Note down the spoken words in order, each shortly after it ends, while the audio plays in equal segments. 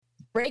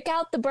Break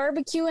out the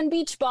barbecue and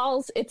beach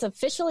balls. It's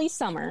officially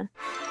summer.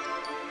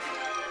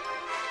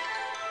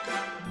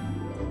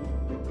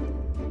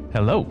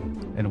 Hello,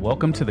 and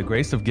welcome to the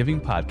Grace of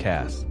Giving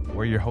podcast.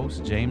 We're your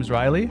hosts, James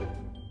Riley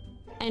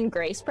and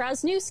Grace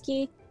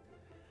Prasnewski.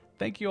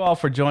 Thank you all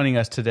for joining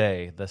us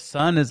today. The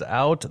sun is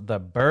out, the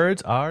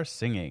birds are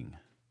singing.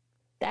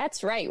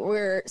 That's right.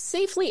 We're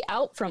safely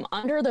out from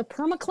under the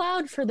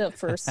permacloud for the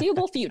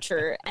foreseeable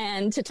future.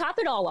 And to top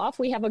it all off,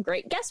 we have a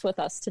great guest with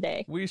us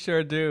today. We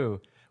sure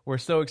do. We're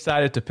so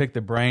excited to pick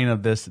the brain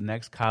of this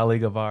next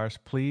colleague of ours.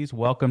 Please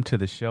welcome to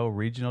the show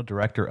Regional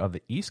Director of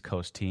the East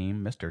Coast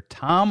team, Mr.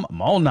 Tom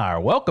Molnar.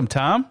 Welcome,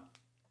 Tom.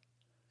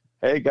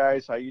 Hey,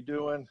 guys. How you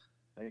doing?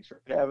 Thanks for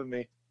having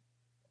me.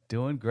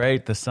 Doing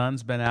great. The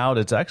sun's been out.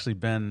 It's actually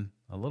been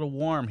a little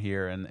warm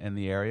here in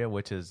the area,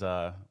 which is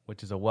a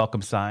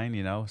welcome sign.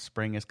 You know,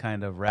 spring is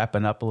kind of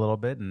wrapping up a little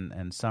bit,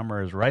 and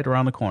summer is right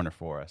around the corner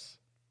for us.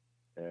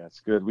 Yeah, it's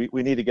good.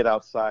 We need to get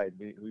outside.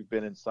 We've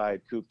been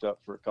inside, cooped up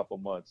for a couple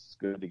months. It's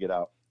good to get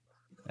out.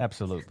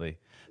 Absolutely.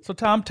 So,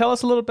 Tom, tell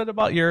us a little bit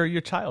about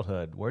your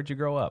childhood. Where'd you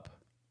grow up?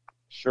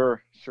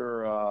 Sure.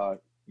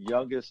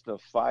 Youngest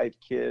of 5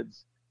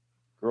 kids,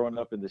 growing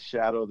up in the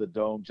shadow of the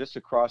Dome, just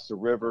across the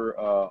river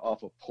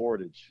off of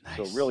Portage. Nice.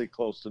 So really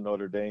close to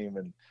Notre Dame.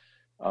 And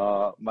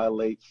my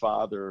late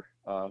father,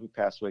 who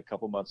passed away a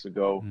couple months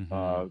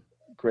ago,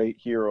 great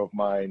hero of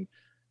mine,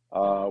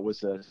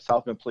 was a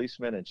Southland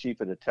policeman and chief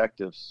of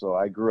detectives. So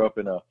I grew up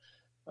in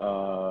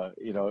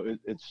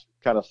it's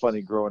kind of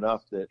funny growing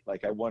up that,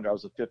 like, I wonder, I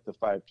was the 5th of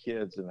 5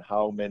 kids, and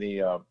how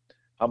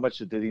much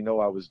did he know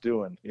I was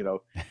doing,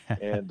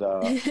 and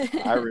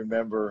I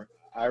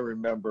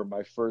remember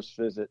my first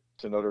visit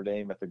to Notre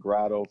Dame at the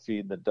grotto,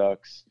 feeding the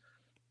ducks.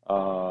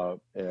 I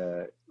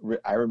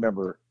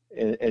remember,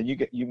 and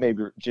you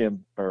maybe,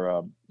 Jim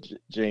or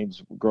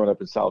James, growing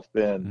up in South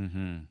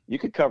Bend, you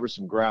could cover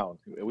some ground.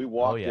 We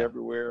walked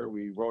everywhere.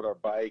 We rode our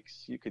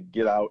bikes. You could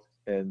get out,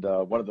 and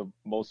one of the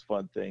most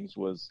fun things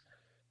was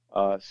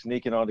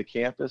sneaking onto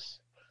campus,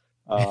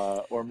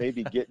 or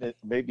maybe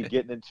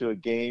getting into a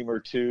game or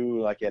two,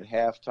 like at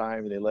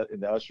halftime,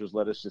 and the ushers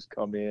let us just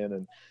come in.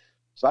 And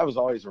so I was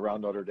always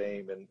around Notre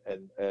Dame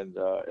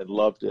and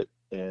loved it.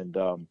 And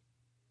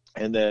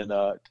then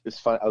it's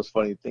fun. I was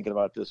funny thinking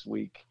about this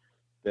week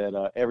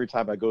that every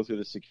time I go through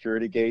the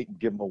security gate and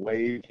give them a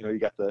wave, you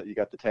got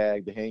the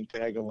tag, the hang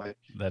tag. I'm like,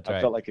 That's I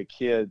right. felt like a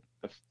kid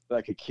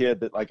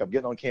that, like, I'm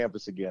getting on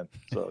campus again.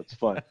 So it's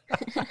fun.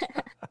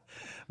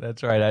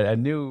 That's right. I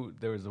knew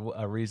there was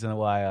a reason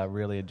why I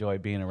really enjoy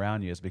being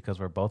around you, is because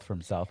we're both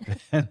from South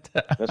Bend.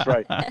 That's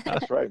right.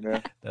 That's right,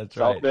 man. That's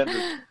South right.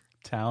 Bend.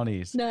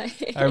 Townies. No.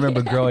 I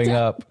remember growing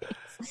up,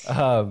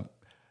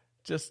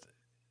 just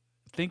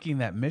thinking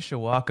that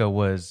Mishawaka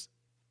was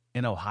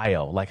in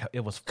Ohio, like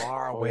it was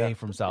far away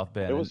from South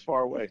Bend. It was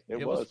far away.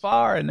 It was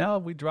far, and now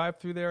we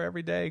drive through there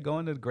every day,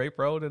 going to the Grape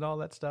Road and all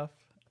that stuff.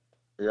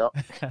 Yep.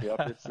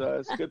 It's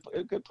a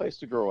good place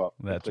to grow up.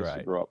 That's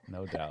right.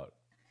 No doubt.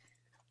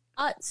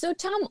 So,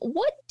 Tom,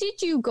 what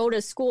did you go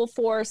to school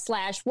for,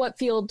 / what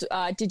field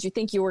did you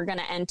think you were going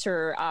to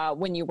enter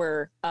when you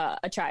were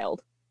a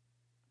child?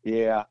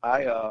 Yeah,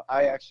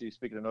 I actually,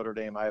 speaking of Notre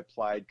Dame, I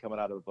applied coming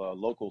out of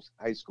local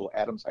high school,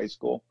 Adams High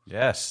School.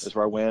 Yes, that's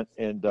where I went,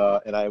 and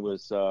I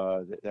was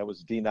that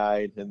was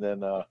denied, and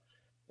then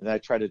I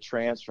tried to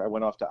transfer. I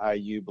went off to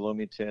IU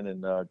Bloomington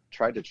and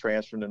tried to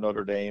transfer to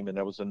Notre Dame, and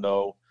that was a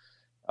no.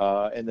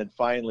 And then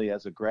finally,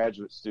 as a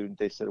graduate student,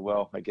 they said,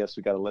 "Well, I guess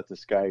we got to let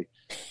this guy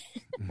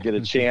get a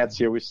chance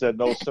here." We said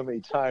no so many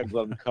times,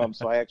 let him come.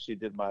 So I actually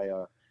did my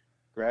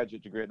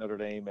graduate degree at Notre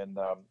Dame, and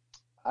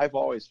I've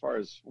always, as far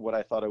as what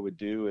I thought I would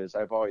do, is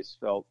I've always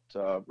felt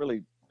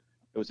really,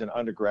 it was an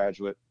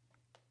undergraduate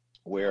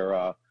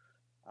where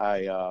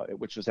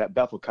which was at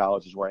Bethel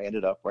College, is where I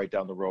ended up, right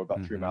down the road,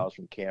 about 3 miles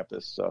from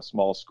campus,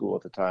 small school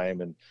at the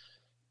time.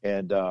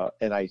 And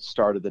I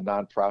started the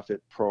nonprofit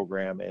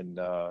program. And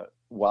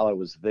while I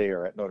was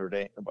there at Notre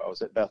Dame, I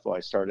was at Bethel,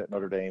 I started at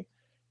Notre Dame,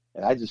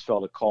 and I just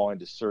felt a calling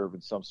to serve in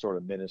some sort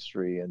of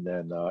ministry. And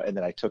then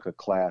I took a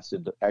class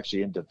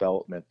in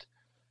development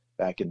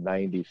back in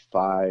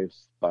 '95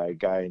 by a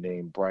guy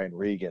named Brian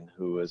Regan,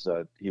 who was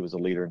a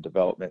leader in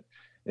development,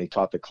 and he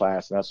taught the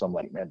class. And that's when I'm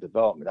like, man,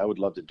 development, I would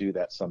love to do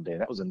that someday.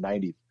 And that was in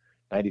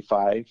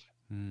 '95,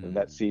 and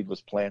that seed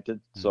was planted.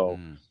 So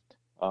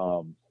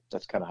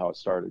that's kind of how it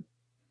started.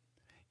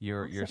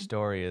 Your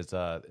story is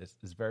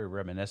very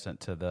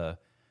reminiscent to the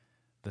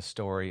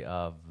story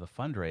of the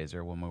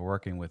fundraiser when we're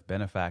working with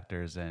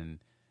benefactors, and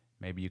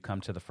maybe you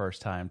come to the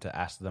first time to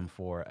ask them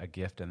for a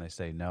gift and they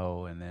say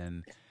no, and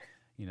then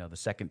the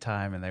second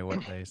time and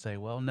they say,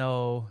 well,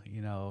 no,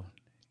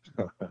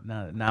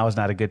 now is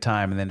not a good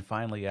time, and then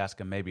finally you ask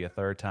them maybe a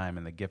third time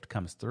and the gift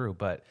comes through.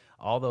 But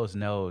all those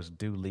no's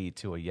do lead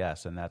to a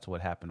yes, and that's what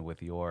happened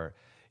with your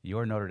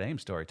Notre Dame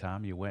story,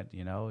 Tom. You went,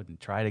 and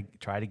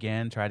tried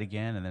again,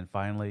 and then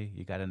finally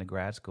you got into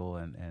grad school,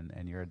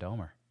 and you're a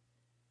Domer.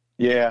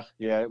 Yeah,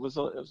 it was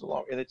a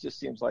long, and it just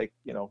seems like,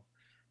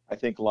 I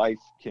think life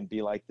can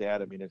be like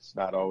that. I mean, it's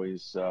not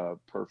always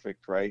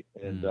perfect, right?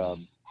 And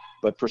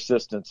but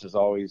persistence is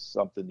always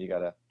something you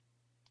gotta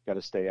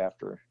stay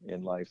after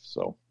in life.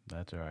 So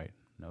that's all right,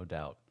 no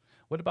doubt.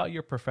 What about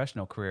your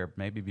professional career?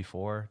 Maybe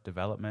before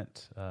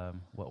development,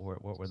 what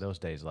were those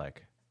days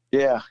like?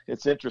 Yeah,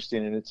 it's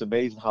interesting, and it's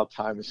amazing how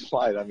time is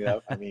flying. I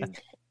mean,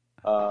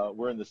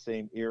 we're in the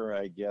same era,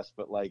 I guess,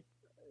 but like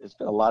it's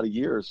been a lot of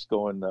years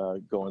going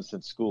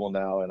since school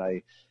now.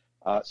 And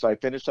so I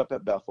finished up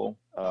at Bethel,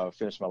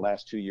 finished my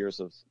last 2 years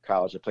of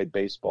college. I played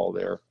baseball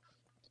there,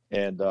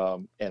 and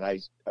I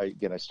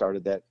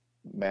started that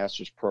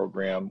master's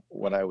program.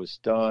 When I was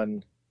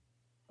done,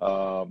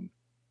 I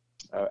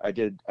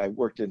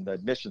worked in the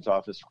admissions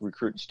office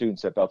recruiting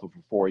students at Bethel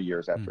for 4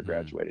 years after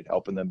graduated,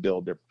 helping them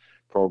build their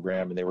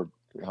program, and they were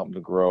helping to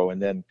grow.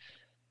 And then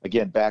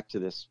again, back to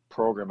this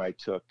program I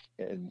took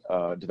in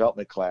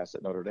development class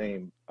at Notre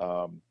Dame.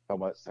 I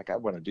was like, I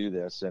want to do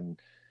this. And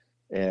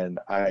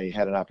I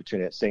had an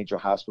opportunity at St. Joe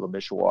Hospital,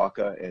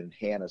 Mishawaka, and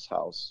Hannah's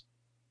House.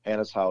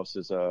 Hannah's House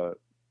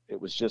it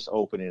was just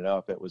opening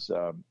up. It was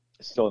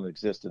still in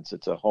existence.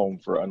 It's a home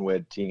for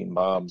unwed teen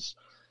moms,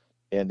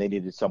 and they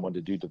needed someone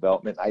to do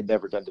development. I'd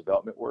never done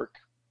development work.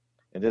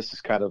 And this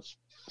is kind of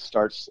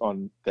starts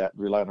on that,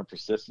 relying on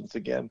persistence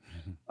again.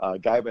 A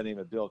guy by the name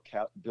of Bill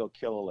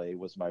Killalay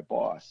was my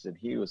boss, and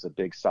he was a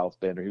big South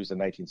Bender. He was a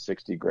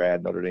 1960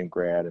 grad, Notre Dame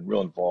grad, and real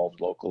involved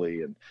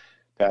locally, and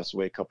passed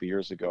away a couple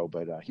years ago.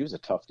 But he was a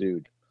tough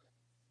dude.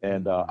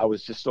 And I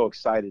was just so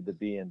excited to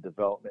be in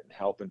development and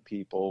helping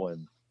people,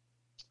 and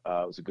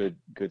it was a good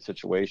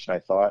situation, I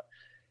thought.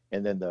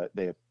 And then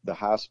the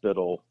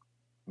hospital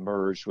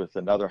merged with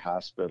another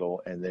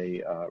hospital, and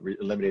they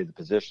eliminated the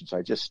position. So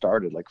I just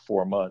started like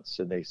 4 months,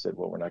 and they said,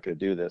 well, we're not going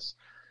to do this.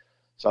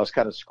 So I was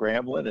kind of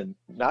scrambling, and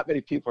not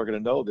many people are going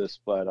to know this,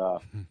 but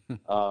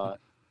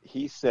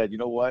he said, you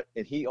know what?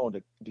 And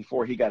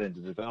before he got into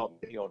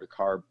development, he owned a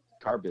car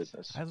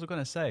business. I was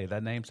going to say,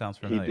 that name sounds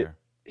familiar.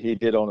 He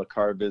did own a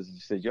car business.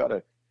 He said, you ought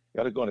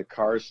to go into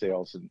car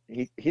sales. And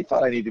he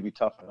thought I needed to be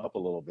toughened up a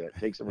little bit,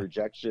 take some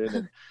rejection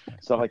and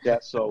stuff like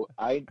that. So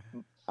I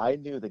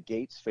knew the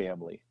Gates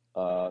family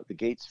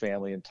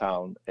in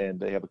town, and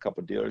they have a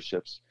couple of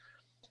dealerships.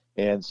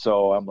 And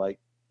so I'm like,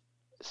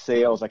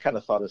 sales, I kind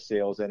of thought of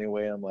sales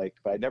anyway. I'm like,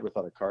 but I never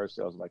thought of car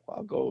sales. I'm like, well,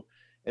 I'll go.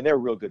 And they're a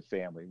real good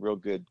family, real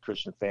good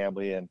Christian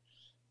family.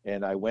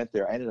 And I went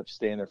there. I ended up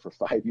staying there for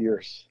 5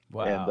 years.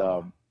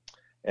 Wow.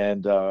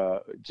 And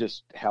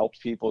just helped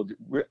people.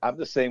 I'm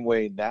the same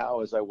way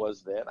now as I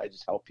was then. I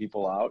just help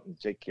people out and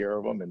take care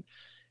of them.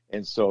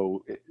 And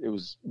so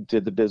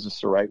did the business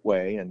the right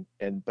way.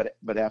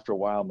 But after a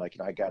while, I'm like,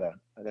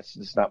 that's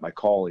just not my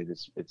calling.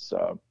 It's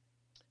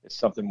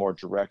something more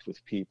direct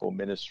with people,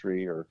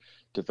 ministry or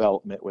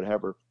development,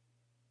 whatever.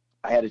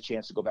 I had a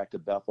chance to go back to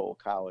Bethel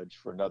College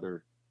for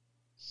another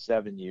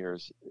 7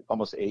 years,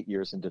 almost 8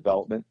 years in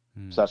development.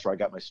 So that's where I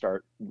got my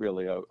start,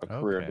 really a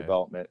career in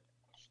development.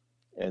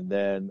 And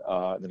then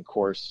of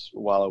course,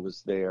 while I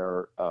was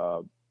there,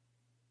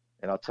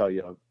 and I'll tell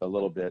you a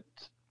little bit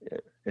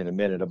in a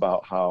minute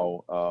about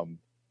how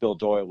Bill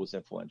Doyle was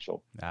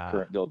influential,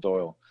 current Bill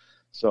Doyle.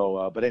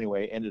 So, but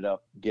anyway, ended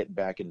up getting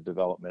back into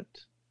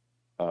development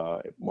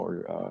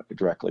more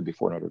directly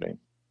before Notre Dame.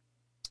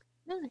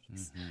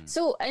 Nice.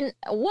 So, and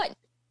what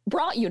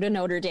brought you to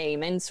Notre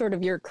Dame and sort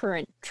of your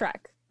current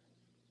trek?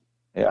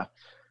 Yeah.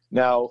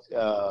 Now,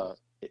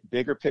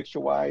 bigger picture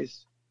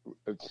wise,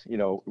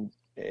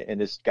 and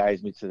this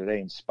guides me to today,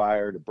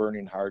 inspired, a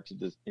burning heart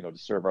to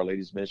serve Our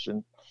Lady's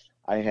mission.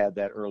 I had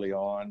that early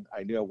on.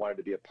 I knew I wanted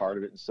to be a part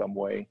of it in some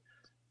way.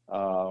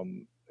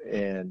 And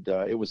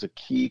it was a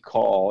key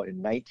call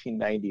in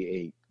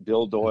 1998.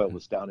 Bill Doyle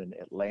was down in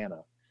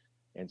Atlanta.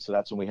 And so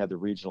that's when we had the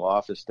regional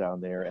office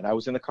down there. And I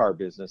was in the car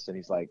business,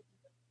 and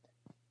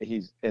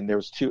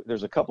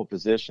there's a couple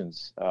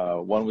positions.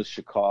 One was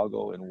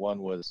Chicago and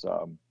one was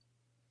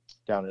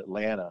down in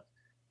Atlanta.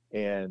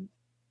 And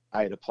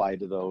I had applied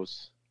to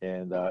those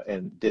and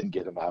didn't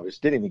get them. I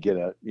didn't even get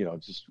a,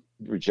 just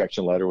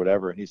rejection letter or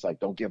whatever. And he's like,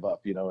 don't give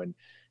up, and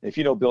if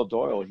you know Bill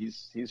Doyle,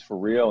 he's for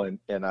real. And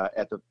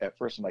at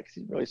first I'm like, is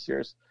he really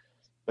serious?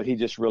 But he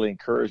just really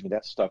encouraged me.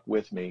 That stuck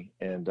with me.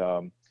 And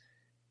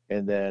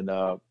then,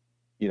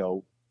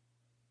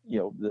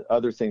 the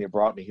other thing that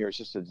brought me here is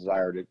just a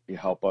desire to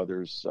help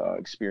others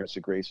experience the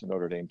grace of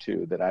Notre Dame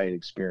too, that I had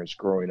experienced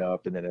growing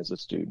up and then as a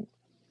student.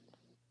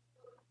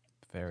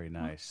 Very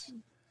nice.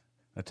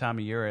 Now,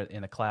 Tommy, you're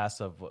in a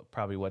class of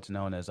probably what's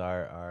known as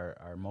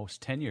our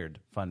most tenured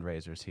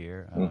fundraisers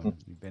here.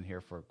 You've been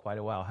here for quite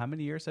a while. How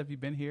many years have you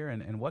been here,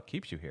 and what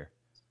keeps you here?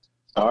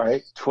 All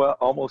right, a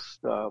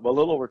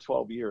little over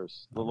 12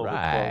 years. A little over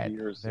 12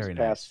 years Very this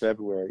nice. past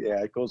February.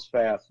 Yeah, it goes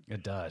fast.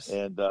 It does.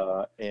 And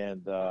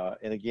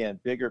again,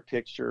 bigger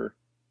picture.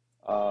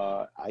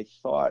 I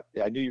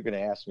knew you were going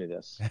to ask me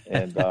this,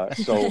 and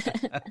so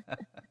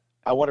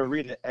I want to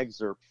read an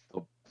excerpt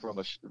from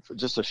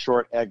just a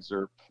short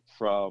excerpt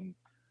from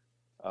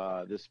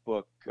this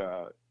book.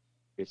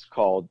 It's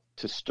called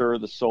 "To Stir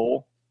the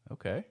Soul."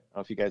 Okay. I don't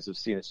know if you guys have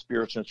seen it.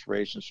 Spiritual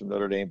Inspirations from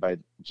Notre Dame by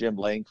Jim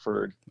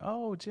Langford.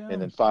 Oh, Jim.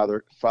 And then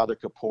Father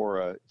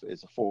Capora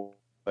is a full,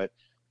 but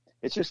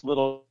it's just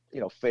little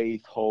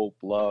faith, hope,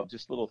 love,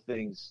 just little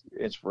things,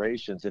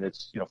 inspirations. And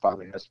it's,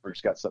 Father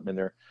Hesburgh's got something in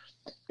there.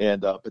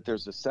 And, but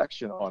there's a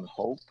section on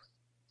hope.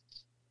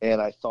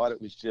 And I thought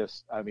it was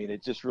just,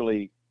 it just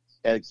really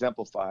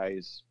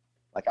exemplifies,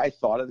 like I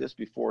thought of this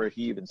before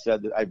he even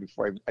said that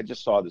I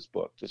just saw this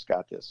book, just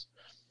got this.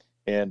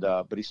 And,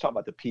 but he's talking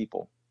about the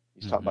people.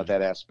 He's talking about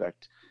that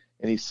aspect.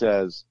 And he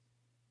says,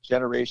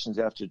 generations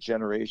after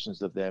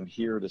generations of them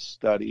here to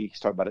study. He's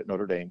talking about it at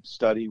Notre Dame.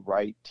 Study,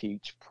 write,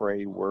 teach,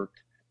 pray, work.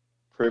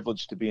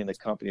 Privileged to be in the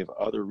company of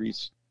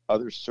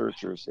other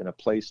searchers in a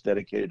place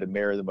dedicated to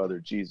Mary, the Mother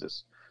of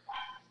Jesus.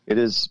 It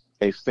is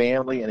a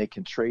family, and it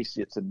can trace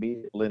its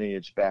immediate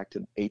lineage back to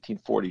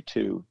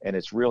 1842, and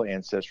its real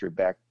ancestry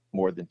back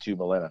more than 2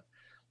 millennia.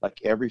 Like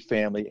every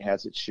family, it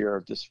has its share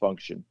of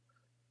dysfunction.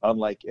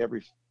 Unlike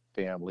every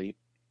family,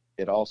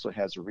 it also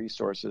has the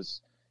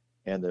resources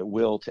and the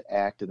will to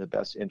act in the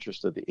best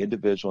interest of the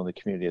individual and the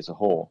community as a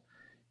whole.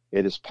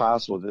 It is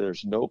possible that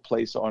there's no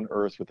place on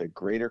earth with a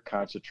greater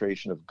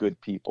concentration of good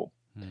people.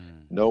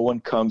 No one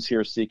comes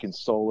here seeking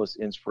solace,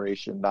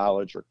 inspiration,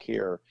 knowledge, or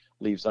care,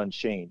 leaves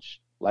unchanged.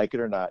 Like it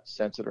or not,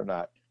 sense it or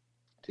not,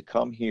 to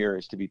come here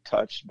is to be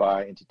touched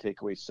by and to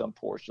take away some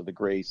portion of the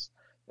grace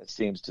that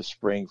seems to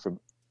spring from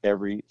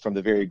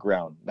the very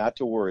ground. Not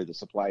to worry, the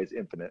supply is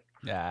infinite.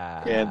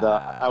 And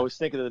I was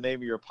thinking of the name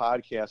of your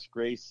podcast,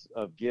 Grace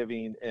of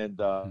Giving,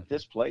 and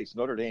this place,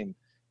 Notre Dame,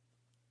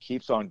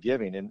 keeps on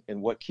giving.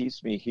 And what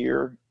keeps me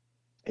here,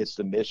 it's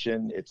the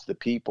mission, it's the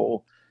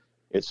people,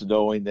 it's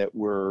knowing that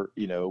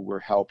we're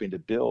helping to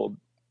build,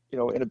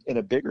 in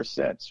a bigger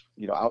sense,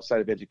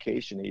 outside of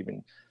education,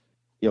 even,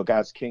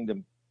 God's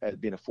kingdom as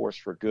being a force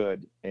for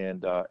good.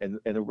 And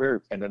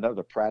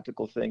another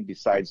practical thing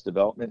besides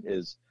development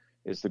is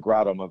the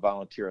grotto. I'm a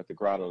volunteer at the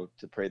grotto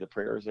to pray the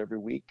prayers every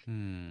week.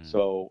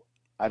 So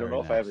I don't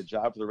know if I have a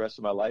job for the rest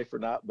of my life or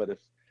not, but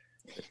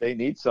if they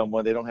need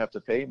someone, they don't have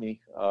to pay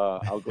me.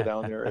 I'll go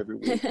down there every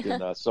week.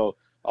 And so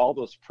all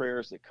those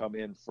prayers that come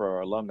in for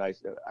our alumni,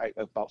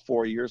 about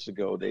 4 years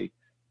ago, they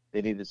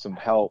needed some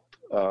help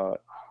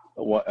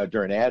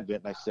during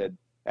Advent. And I said,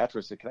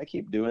 afterwards, can I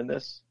keep doing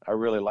this? I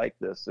really like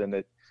this. And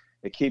it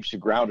keeps you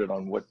grounded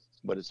on what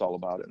it's all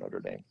about at Notre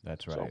Dame.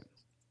 That's right. So,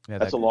 yeah,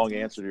 that's a long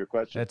answer to your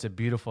question. That's a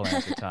beautiful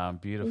answer, Tom.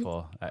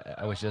 Beautiful.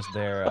 I was just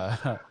there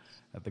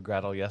at the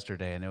grotto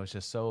yesterday, and it was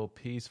just so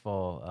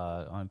peaceful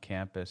on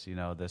campus.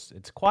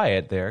 It's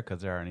quiet there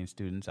because there aren't any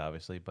students,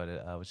 obviously, but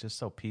it was just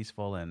so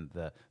peaceful, and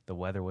the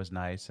weather was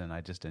nice, and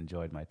I just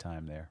enjoyed my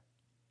time there.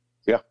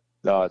 Yeah,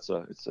 no, it's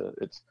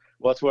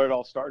that's where it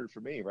all started for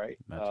me, right?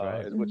 That's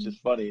right. Which is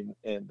funny,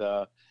 and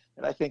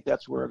I think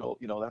that's where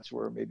that's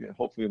where maybe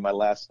hopefully my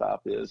last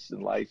stop is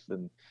in life.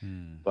 And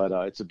but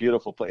it's a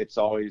beautiful place. It's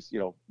always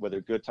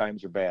whether good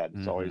times or bad,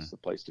 it's always the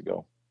place to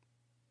go.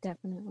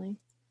 Definitely.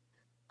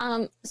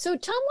 So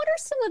Tom, what are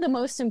some of the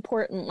most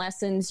important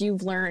lessons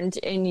you've learned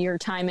in your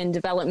time in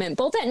development,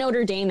 both at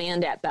Notre Dame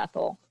and at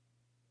Bethel?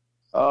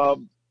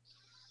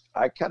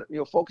 I kind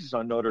of focused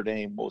on Notre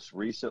Dame most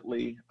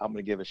recently. I'm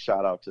going to give a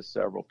shout out to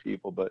several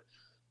people,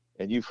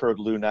 and you've heard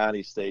Lou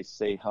Nani say,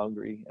 "Stay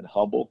hungry and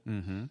humble."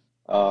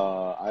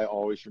 I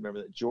always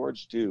remember that.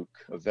 George Duke,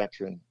 a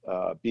veteran,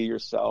 be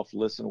yourself,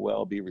 listen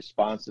well, be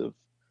responsive.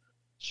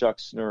 Chuck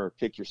Snurr,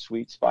 pick your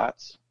sweet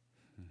spots,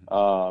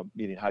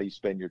 meaning how you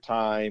spend your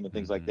time and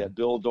things like that.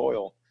 Bill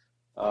Doyle,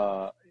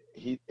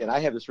 and I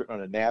have this written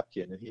on a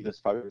napkin, and he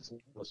just probably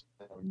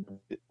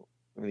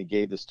when he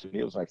gave this to me,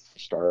 it was when I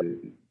first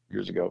started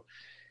years ago,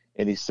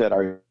 and he said,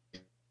 "You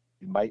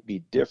might be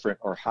different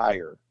or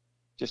higher."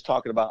 Just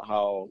talking about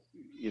how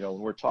when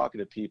we're talking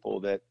to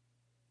people that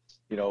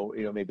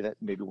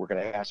maybe we're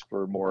going to ask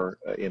for more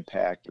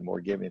impact and more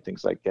giving and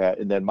things like that.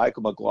 And then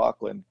Michael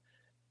McLaughlin,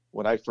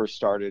 when I first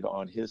started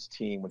on his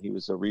team when he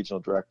was a regional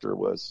director,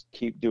 was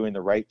keep doing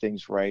the right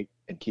things right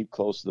and keep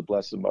close to the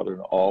Blessed Mother,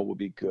 and all will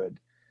be good.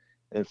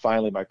 And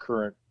finally, my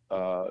current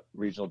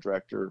regional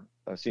director,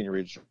 senior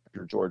regional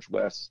director George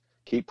West,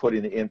 keep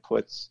putting the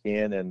inputs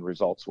in, and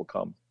results will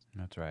come.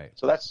 That's right.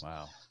 So that's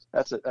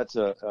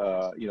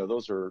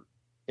those are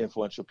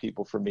influential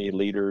people for me,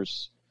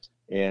 leaders.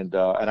 And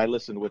I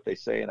listen to what they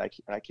say, and I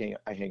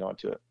hang on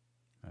to it.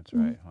 That's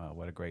right. Wow,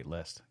 what a great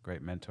list.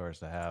 Great mentors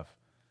to have.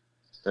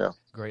 Yeah.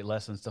 Great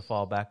lessons to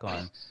fall back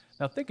on.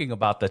 Now, thinking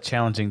about the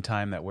challenging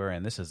time that we're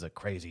in, this is a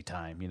crazy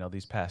time.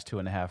 These past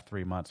 2.5,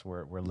 3 months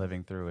we're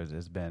living through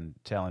has been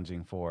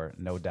challenging for,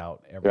 no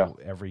doubt,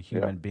 every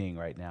human being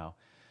right now.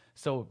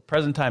 So,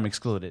 present time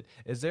excluded,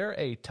 is there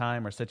a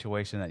time or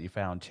situation that you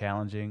found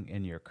challenging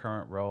in your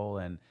current role,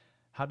 and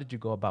how did you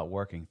go about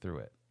working through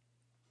it?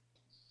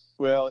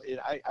 Well,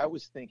 I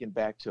was thinking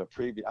back to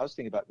I was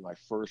thinking about my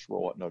first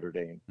role at Notre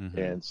Dame.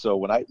 And so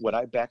when I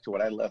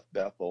left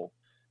Bethel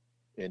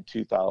in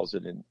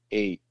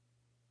 2008,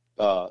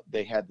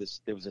 they had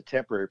there was a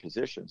temporary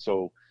position.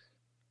 So,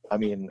 I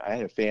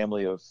had a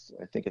family of,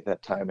 I think at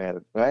that time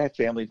I had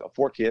family of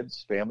 4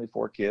 kids,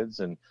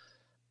 and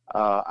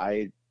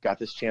I got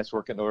this chance to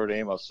work at Notre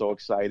Dame. I was so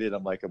excited.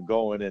 I'm like, I'm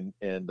going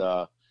and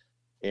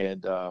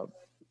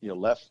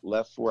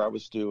left where I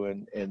was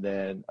doing. And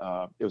then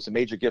it was a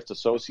major gift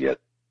associate.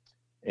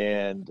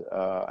 And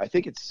I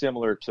think it's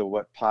similar to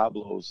what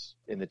Pablo's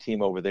and the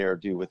team over there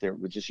do with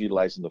just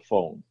utilizing the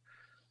phone.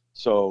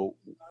 So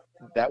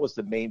that was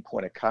the main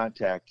point of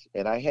contact.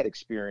 And I had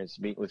experience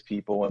meeting with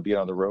people and being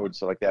on the road and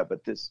stuff like that.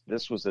 But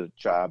this was a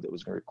job that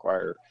was going to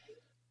require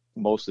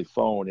mostly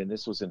phone. And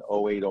this was in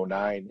 08,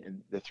 09.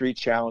 And the three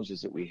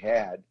challenges that we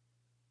had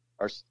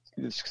are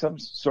some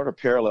sort of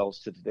parallels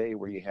to today,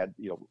 where you had,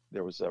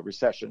 there was a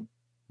recession.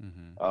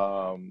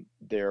 Mm-hmm.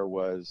 There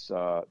was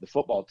the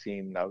football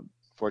team. Now,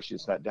 fortunately,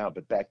 it's not down,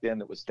 but back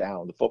then it was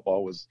down. The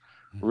football was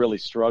really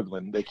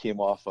struggling. They came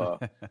off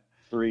a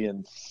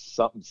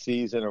 3-and-something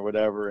season or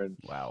whatever, and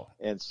wow.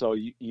 And so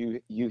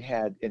you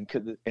had, and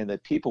the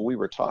people we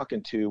were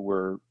talking to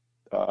were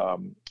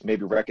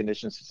maybe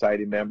recognition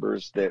society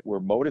members that were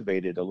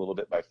motivated a little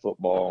bit by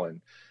football,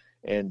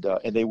 and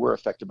they were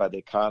affected by the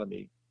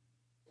economy,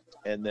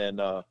 and then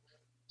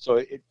so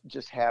it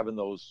just having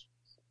those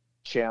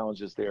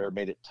challenges there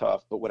made it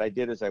tough. But what I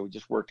did is I would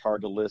just work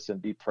hard to listen,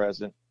 be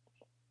present,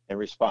 and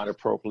respond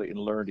appropriately, and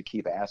learn to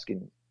keep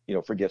asking,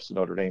 for gifts to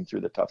Notre Dame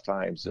through the tough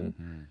times. And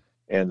mm-hmm.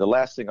 and the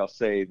last thing I'll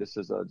say, this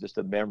is just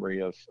a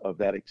memory of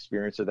that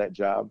experience, of that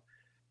job.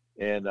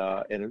 And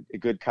a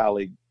good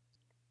colleague,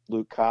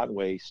 Luke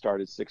Conway,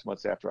 started 6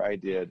 months after I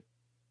did.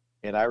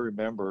 And I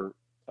remember,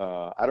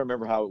 I don't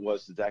remember how it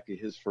was exactly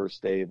his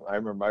first day. I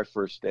remember my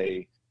first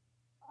day,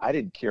 I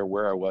didn't care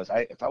where I was.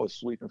 If I was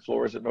sweeping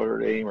floors at Notre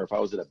Dame, or if I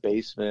was in a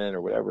basement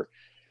or whatever.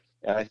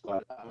 And I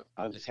thought,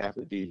 I'm just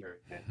happy to be here.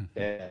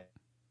 And it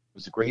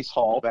was Grace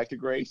Hall, back to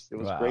Grace. It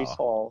was wow. Grace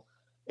Hall.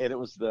 And it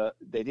was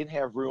they didn't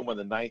have room on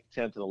the 9th,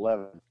 10th, and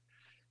 11th.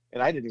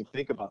 And I didn't even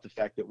think about the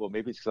fact that, well,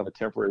 maybe it's because I'm a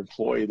temporary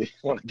employee. They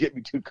want to get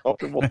me too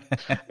comfortable.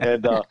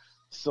 And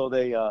so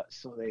they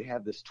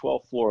had this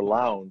 12th floor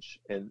lounge,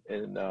 and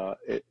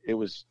it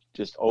was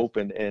just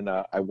open. And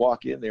I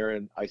walk in there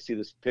and I see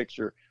this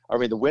picture. I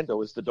mean, the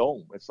window is the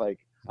dome. It's like,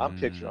 I'm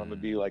picturing I'm going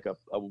to be like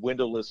a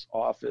windowless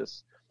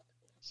office.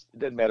 It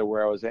didn't matter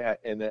where I was at.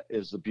 And that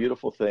is a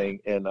beautiful thing.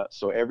 And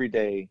so every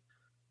day,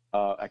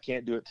 I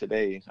can't do it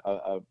today.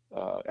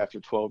 After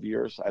 12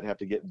 years, I'd have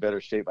to get in better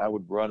shape. I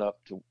would run up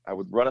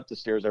the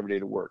stairs every day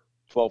to work,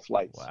 12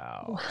 flights.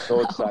 Wow.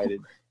 So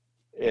excited.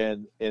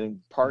 And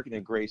parking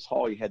in Grace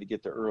Hall, you had to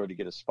get there early to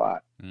get a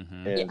spot.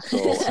 Mm-hmm. And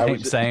so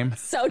same.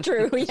 So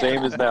true. Yeah.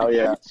 Same as now.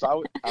 Yeah.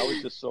 So I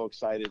was just so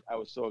excited. I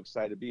was so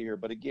excited to be here.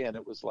 But again,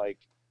 it was like,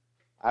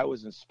 I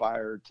was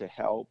inspired to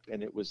help,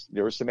 and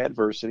there was some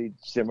adversity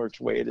similar to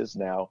the way it is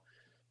now,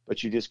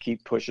 but you just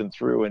keep pushing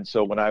through. And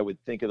so when I would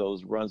think of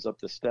those runs up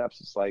the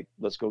steps, it's like,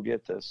 let's go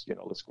get this,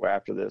 let's go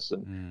after this,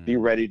 and be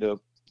ready to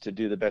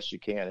do the best you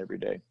can every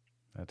day.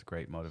 That's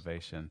great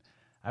motivation.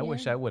 I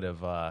wish I would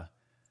have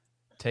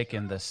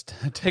taken the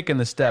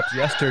steps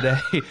yesterday.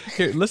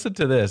 Here, listen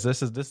to this.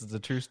 This is a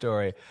true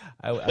story.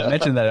 I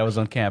mentioned that I was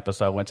on campus,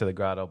 so I went to the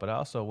grotto, but I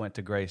also went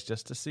to Grace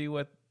just to see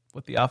what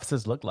the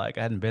offices looked like.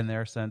 I hadn't been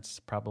there since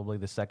probably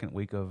the second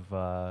week of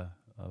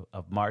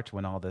March,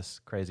 when all this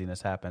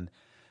craziness happened.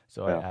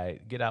 So yeah. I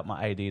get out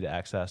my ID to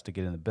access to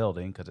get in the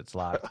building because it's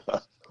locked.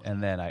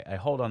 And then I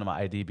hold on to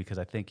my ID because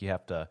I think you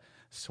have to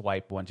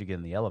swipe once you get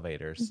in the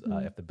elevators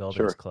if the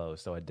building is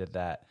closed. So I did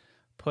that.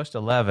 Pushed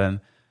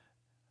 11,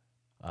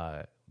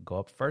 go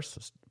up first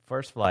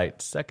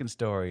flight, second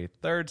story,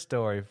 third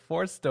story,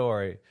 fourth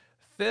story,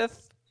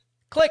 fifth,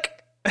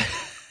 click.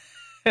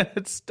 And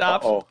it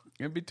stops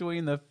in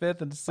between the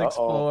fifth and sixth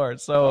floor.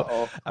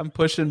 So I'm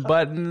pushing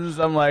buttons.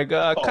 I'm like,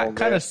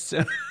 kind of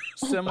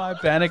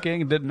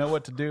semi-panicking, didn't know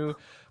what to do.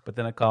 But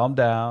then I calmed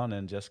down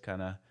and just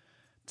kind of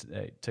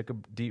took a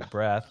deep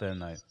breath,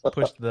 and I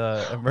pushed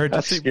the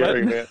emergency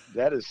button. Man.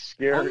 That is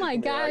scary. Oh my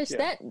gosh,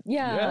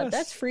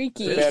 that's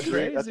freaky.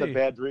 That's a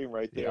bad dream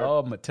right there.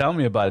 Oh, tell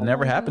me about it.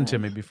 Never happened to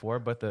me before,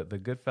 but the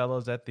good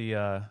fellows at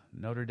the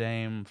Notre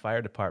Dame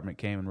Fire Department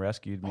came and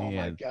rescued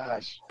me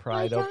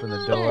pried open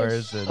the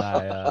doors, and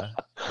I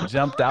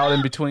jumped out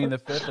in between the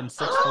fifth and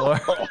sixth floor.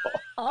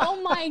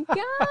 Oh my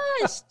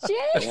gosh,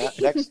 Jay!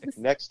 Yeah,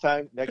 next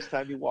time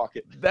you walk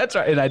it. That's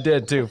right, and I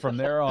did too. From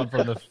there on,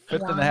 from the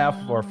fifth and a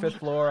half or fifth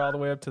floor all the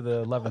way up to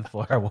the 11th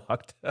floor, I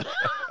walked.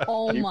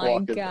 Oh my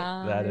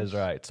god, that is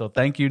right. So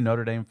thank you,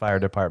 Notre Dame Fire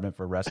Department,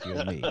 for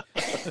rescuing me.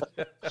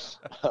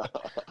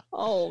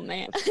 Oh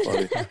man.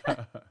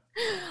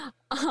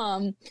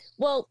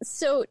 Well,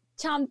 so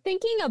Tom,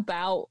 thinking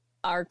about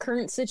our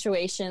current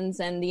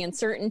situations and the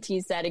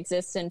uncertainties that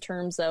exist in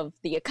terms of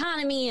the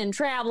economy and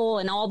travel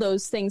and all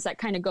those things that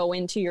kind of go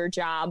into your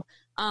job,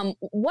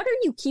 what are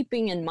you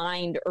keeping in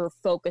mind or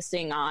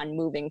focusing on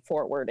moving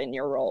forward in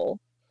your role?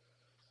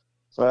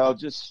 So I'll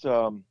just,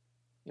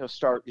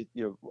 start with,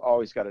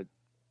 always got a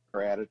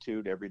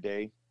gratitude every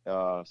day.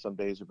 Some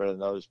days are better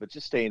than others, but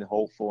just staying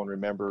hopeful and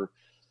remember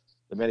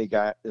the many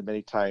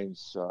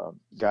times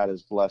God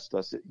has blessed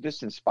us,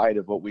 just in spite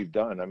of what we've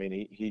done. I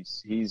mean,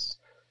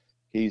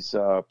 He's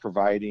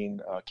providing,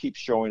 keep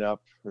showing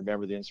up.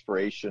 Remember the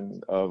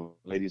inspiration of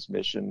Ladies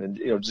Mission.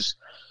 And, just,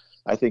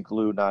 I think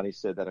Lou Nani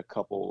said that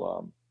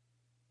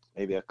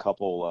maybe a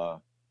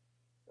couple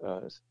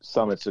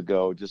summits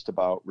ago, just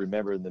about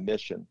remembering the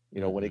mission.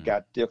 When it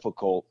got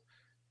difficult,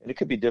 and it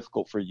could be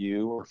difficult for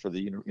you or for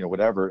the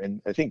whatever.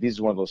 And I think these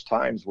are one of those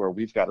times where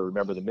we've got to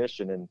remember the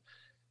mission,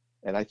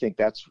 and I think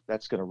that's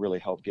going to really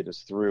help get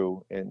us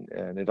through, and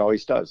it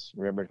always does.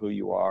 Remember who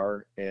you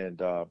are,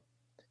 and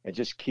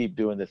just keep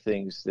doing the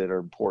things that are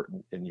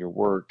important in your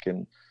work,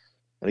 and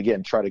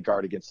again, try to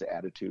guard against the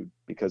attitude,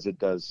 because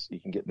you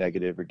can get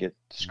negative or get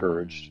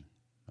discouraged.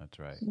 That's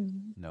right.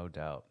 No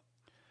doubt.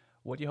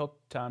 What do you hope,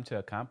 Tom, to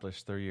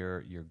accomplish through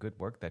your good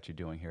work that you're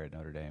doing here at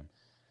Notre Dame?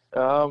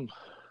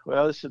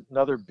 Well, this is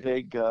another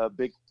big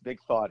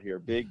thought here,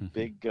 big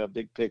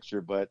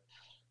picture, but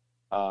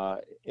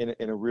in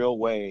a real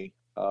way,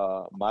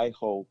 my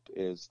hope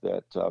is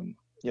that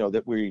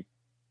that we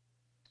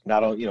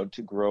not only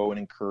to grow and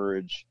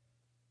encourage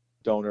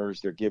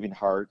donors, their giving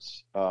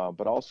hearts,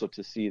 but also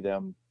to see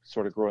them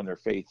sort of grow in their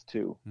faith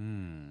too.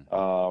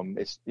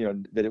 It's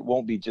that it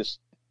won't be just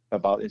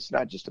about, it's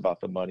not just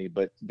about the money,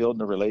 but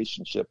building a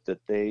relationship that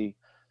they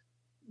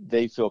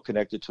feel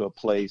connected to a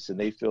place, and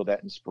they feel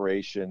that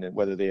inspiration, and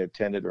whether they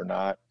attend it or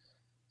not,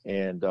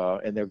 and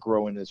they're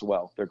growing as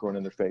well. They're growing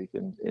in their faith,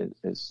 and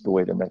is the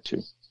way they're meant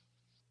to.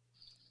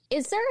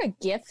 Is there a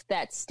gift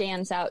that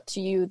stands out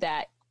to you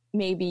that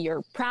maybe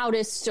you're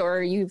proudest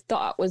or you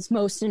thought was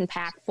most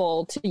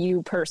impactful to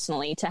you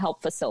personally to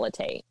help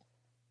facilitate?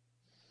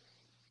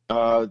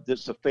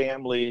 There's a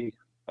family,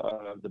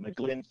 the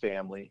McGlynn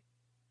family.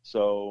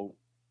 So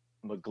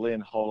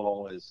McGlynn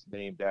Hall is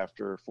named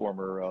after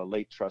former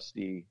late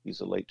trustee.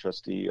 He's a late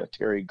trustee,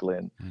 Terry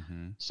Glenn.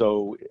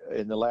 So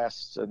in the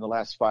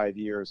last 5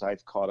 years,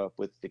 I've caught up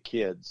with the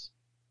kids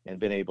and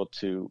been able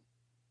to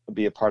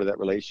be a part of that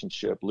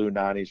relationship. Lou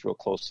Nani's real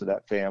close to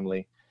that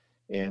family,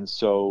 and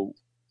so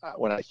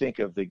when I think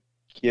of the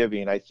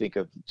giving, I think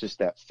of just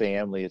that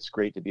family. It's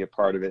great to be a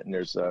part of it, and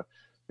there's a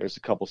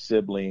couple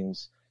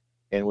siblings,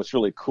 and what's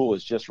really cool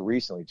is just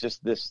recently,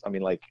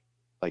 like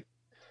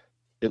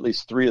at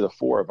least 3 of the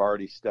 4 have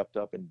already stepped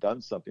up and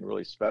done something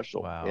really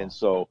special. Wow. And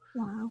so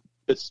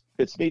it's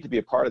neat to be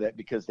a part of that,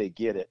 because they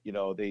get it.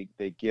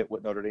 They get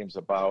what Notre Dame's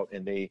about,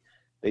 and they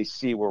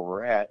see where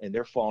we're at, and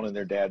they're following in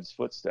their dad's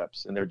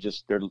footsteps, and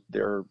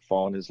they're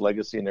following his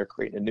legacy, and they're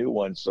creating a new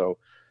one. So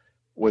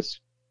what's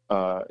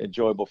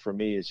enjoyable for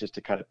me is just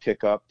to kind of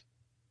pick up,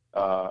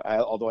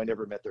 although I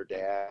never met their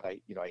dad, I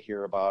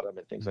hear about him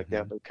and things like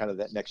that, but kind of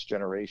that next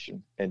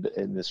generation, and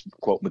this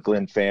quote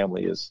McGlynn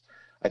family is,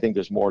 I think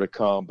there's more to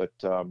come, but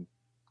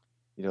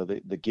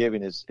the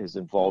giving is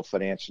involved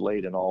financial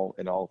aid in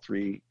all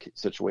 3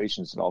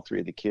 situations, and all 3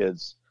 of the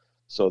kids,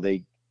 so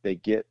they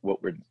get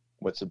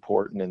what's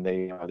important, and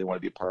they want to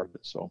be a part of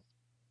it. So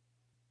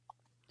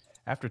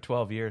after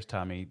 12 years,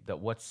 Tommy,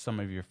 what's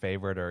some of your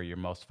favorite or your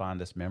most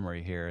fondest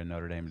memory here in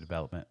Notre Dame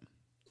development?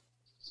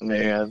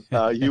 Man,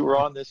 you were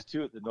on this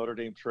too at the Notre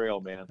Dame Trail,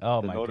 man.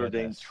 Oh, the my Notre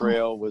goodness. Dame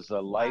Trail was a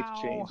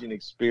life-changing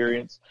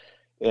experience,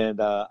 and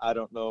I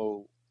don't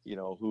know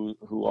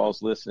who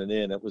all's listening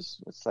in.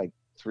 It's like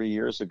 3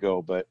 years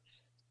ago, but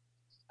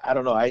I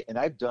don't know.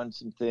 I've done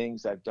some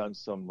things. I've done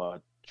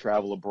some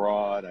travel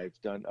abroad.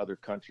 I've done other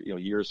country,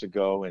 years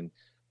ago, and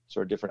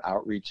sort of different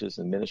outreaches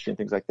and ministry and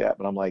things like that.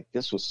 But I'm like,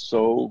 this was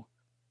so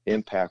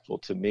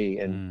impactful to me.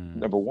 And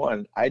number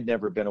one, I'd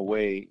never been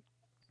away.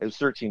 It was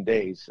 13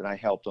 days, and I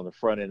helped on the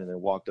front end and then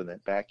walked on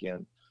that back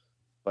end.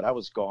 But I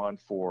was gone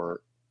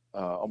for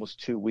almost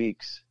 2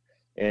 weeks,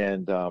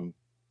 and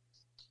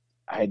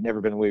I had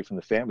never been away from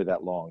the family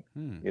that long,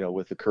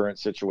 with the current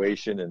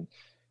situation.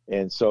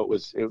 And so it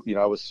was,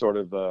 I was sort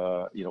of,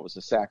 it was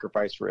a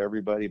sacrifice for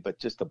everybody, but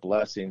just the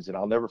blessings. And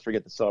I'll never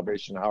forget the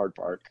celebration in Howard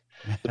Park.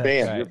 The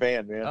band, right. Your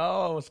band, man.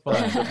 Oh, it was fun.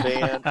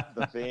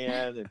 the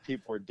band, and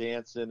people were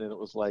dancing, and it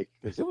was like,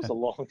 it was a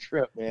long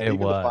trip, man.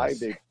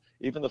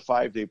 Even the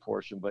 5-day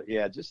portion. But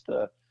yeah, just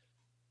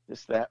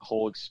that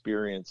whole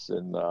experience,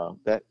 and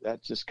that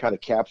just kind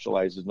of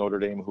capsulizes Notre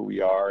Dame, who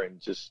we are, and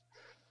just,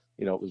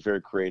 it was very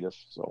creative.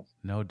 So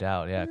no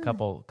doubt. Yeah. A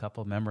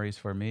couple memories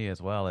for me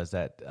as well is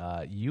that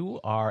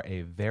you are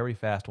a very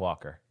fast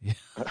walker.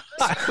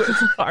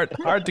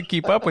 hard to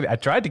keep up with. I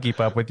tried to keep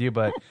up with you,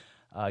 but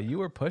you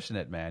were pushing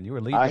it, man. You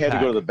were leading. I had to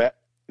go to the back.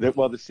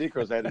 Well, the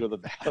secret was I had to go to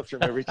the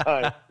bathroom every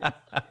time.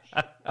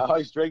 I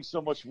always drank so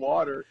much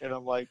water, and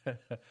I'm like,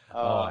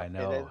 I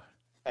know.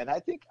 And I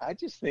think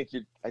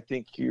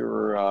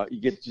you're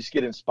you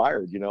get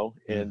inspired,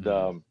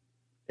 and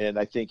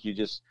I think you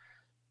just.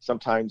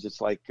 Sometimes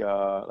it's like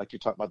you're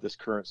talking about this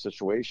current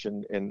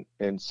situation, and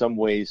in some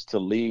ways to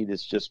lead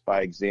is just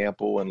by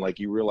example. And like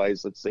you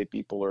realize, let's say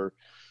people are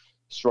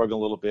struggling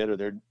a little bit, or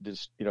they're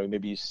just,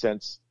 maybe you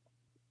sense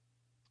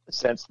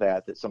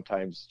that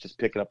sometimes just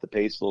picking up the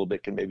pace a little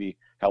bit can maybe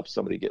help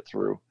somebody get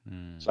through.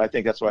 So I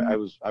think that's why I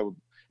would,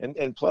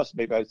 and plus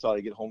maybe I thought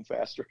I'd get home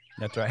faster.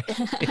 That's right.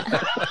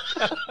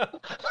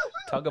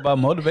 Talk about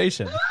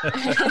motivation.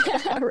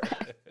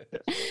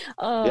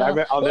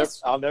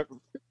 I'll never.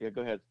 Yeah,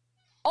 go ahead.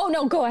 Oh,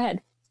 no, go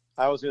ahead.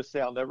 I was going to say,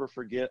 I'll never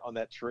forget on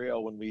that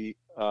trail when we,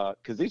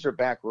 because these are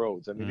back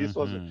roads. I mean, this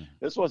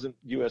wasn't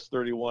US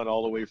 31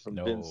 all the way from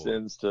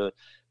Vincennes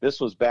this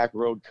was back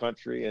road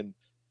country. And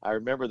I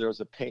remember there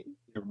was you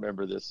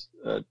remember this,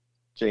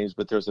 James,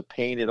 but there's a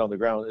painted on the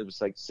ground. It was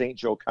like St.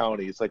 Joe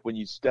County. It's like when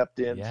you stepped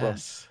in from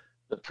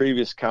the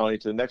previous county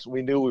to the next,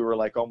 we knew we were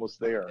like almost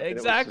there.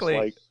 Exactly.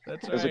 And it was just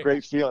like, it was a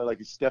great feeling. Like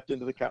you stepped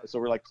into the county. So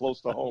we're like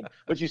close to home,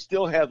 but you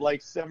still had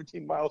like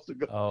 17 miles to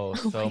go. Oh,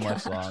 so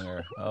much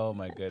longer. Oh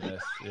my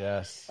goodness.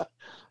 Yes.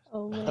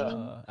 Oh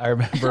man. I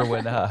remember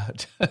when,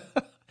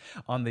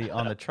 on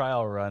the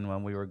trial run,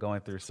 when we were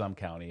going through some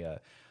county,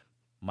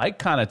 Mike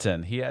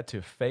Connaughton, he had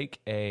to fake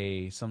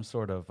some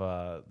sort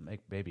of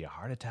maybe a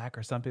heart attack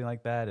or something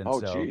like that. And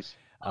geez.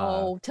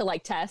 To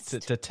like test?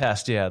 To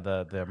test,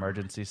 the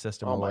emergency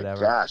system or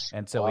whatever. Oh, my gosh.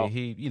 And so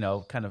he,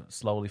 kind of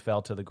slowly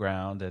fell to the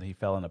ground, and he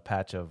fell in a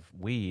patch of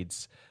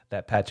weeds.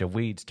 That patch of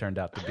weeds turned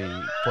out to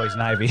be poison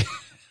ivy.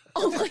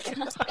 Oh, my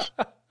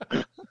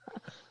God.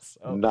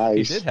 So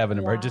nice. He did have an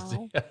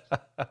emergency.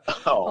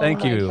 Wow.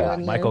 Thank you,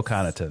 goodness. Michael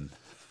Connaughton.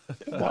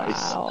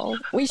 Wow.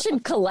 We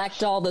should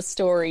collect all the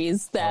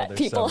stories that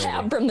people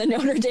have from the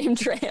Notre Dame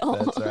Trail.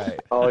 That's right.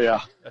 Oh,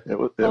 yeah. It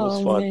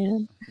was fun.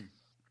 Man.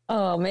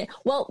 Oh, man.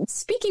 Well,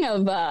 speaking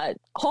of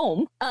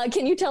home,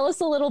 can you tell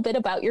us a little bit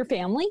about your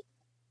family?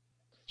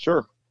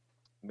 Sure.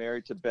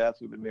 Married to Beth.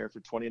 We've been married for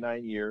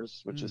 29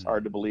 years, which is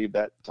hard to believe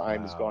that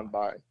time has gone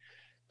by.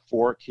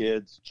 4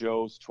 kids.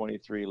 Joe's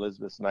 23,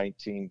 Elizabeth's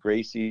 19.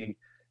 Gracie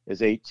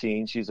is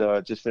 18. She's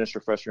just finished her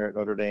freshman year at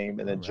Notre Dame.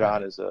 And then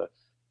John is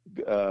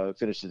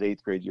finished his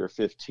 8th grade year,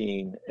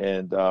 15.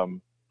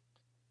 And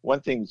one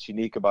thing that's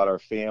unique about our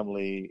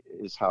family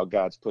is how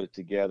God's put it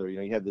together.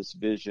 You have this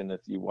vision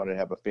if you want to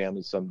have a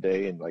family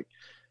someday, and like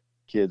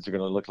kids are going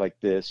to look like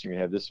this, you're going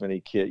to have this many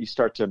kids. You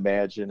start to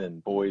imagine,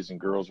 and boys and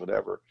girls,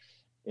 whatever.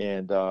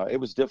 And it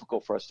was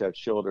difficult for us to have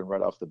children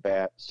right off the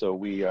bat. So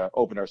we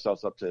opened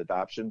ourselves up to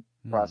adoption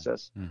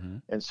process. Mm-hmm.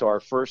 And so our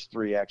first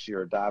 3 actually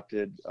are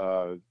adopted.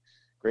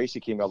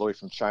 Gracie came all the way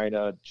from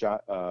China.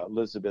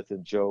 Elizabeth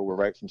and Joe were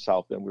right from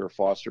South Bend. We were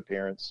foster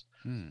parents.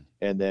 And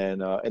then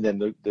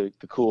the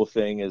cool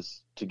thing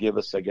is to give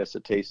us, I guess, a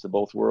taste of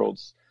both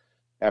worlds.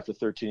 After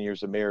 13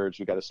 years of marriage,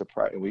 we got a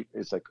surprise.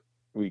 It's like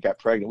we got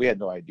pregnant. We had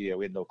no idea.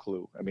 We had no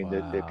clue. I mean,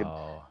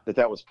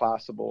 that was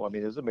possible. I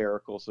mean, it was a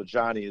miracle. So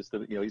Johnny is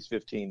he's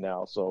 15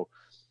 now. So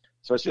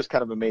it's just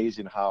kind of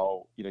amazing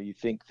how, you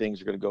think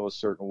things are going to go a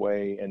certain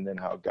way, and then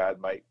how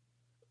God might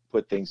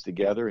put things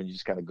together, and you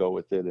just kind of go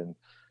with it.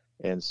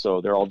 And so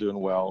they're all doing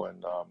well,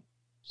 and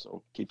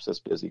so keeps us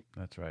busy.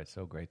 That's right.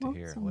 So great to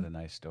hear. What a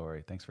nice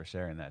story. Thanks for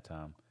sharing that,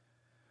 Tom.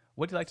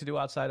 What do you like to do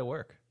outside of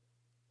work?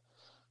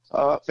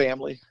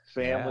 Family,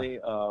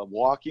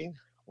 walking.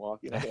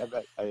 I have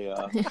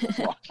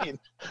walking.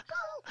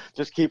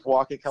 Just keep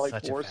walking, kind of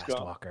like Forrest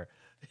Gump. Walker.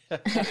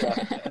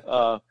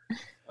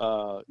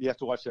 You have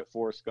to watch that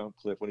Forrest Gump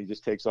clip when he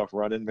just takes off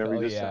running.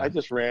 Remember, I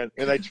just ran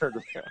and I turned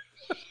around.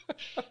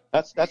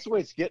 That's the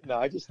way it's getting now.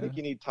 I just think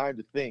you need time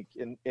to think.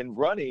 In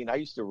running, I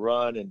used to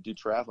run and do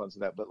triathlons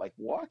and that, but like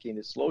walking,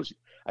 it slows you.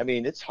 I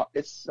mean, it's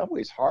some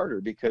ways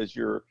harder because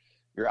you're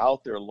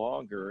out there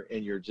longer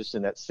and you're just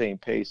in that same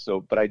pace.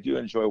 So, but I do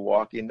enjoy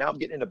walking. Now I'm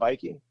getting into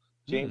biking.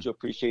 James, you'll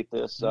appreciate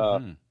this.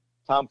 Tom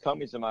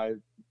Cummings and I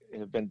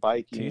have been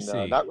biking,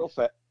 not real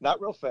fast.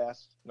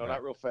 No,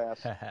 not real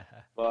fast.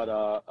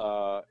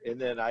 But and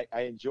then I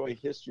enjoy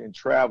history and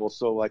travel.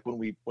 So like when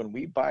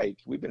we bike,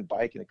 we've been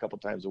biking a couple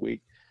times a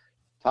week.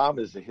 Tom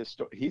is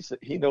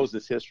he knows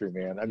this history,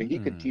 man. I mean, he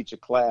could teach a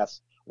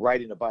class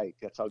riding a bike.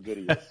 That's how good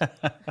he is.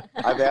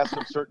 I've asked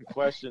him certain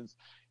questions,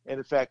 and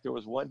in fact, there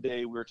was one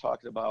day we were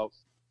talking about.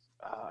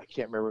 I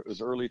can't remember. It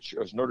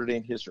was Notre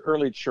Dame history,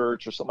 early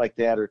church, or something like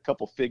that, or a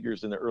couple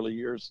figures in the early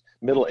years,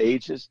 Middle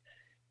Ages.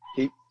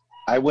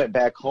 I went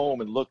back home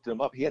and looked him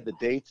up. He had the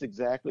dates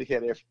exactly. He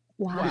had everything.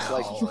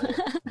 Wow.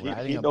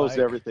 He knows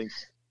everything.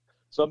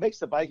 So it makes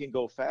the biking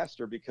go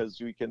faster because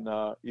you can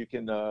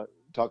talk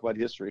about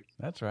history.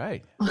 That's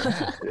right.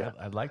 Yeah.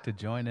 I'd like to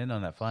join in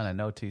on that fun. I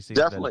know TC's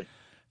definitely been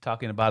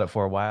talking about it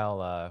for a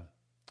while.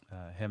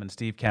 Him and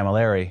Steve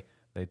Camilleri.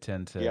 They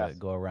tend to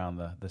go around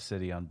the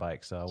city on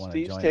bikes, so I want to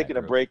join. Steve's taking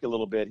a break a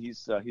little bit.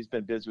 He's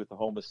been busy with the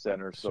homeless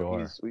center,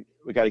 so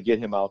we got to get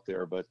him out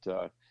there. But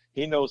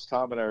he knows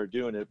Tom and I are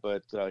doing it,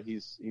 but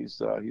he's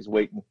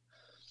waiting.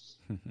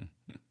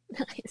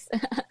 Nice.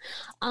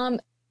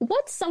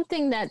 What's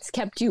something that's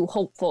kept you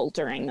hopeful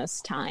during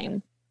this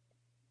time?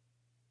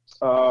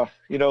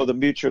 The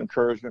mutual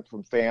encouragement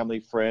from family,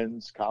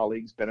 friends,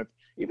 colleagues,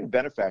 even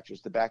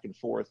benefactors, the back and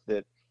forth.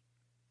 That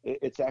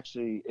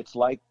it's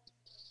like.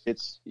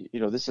 This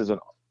isn't,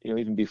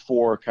 even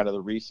before kind of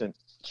the recent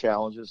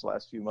challenges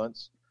last few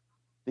months,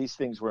 these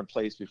things were in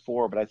place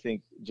before, but I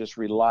think just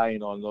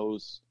relying on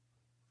those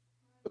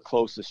the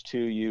closest to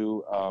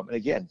you, and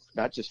again,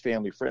 not just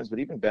family, friends, but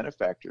even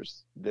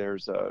benefactors,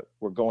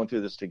 we're going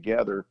through this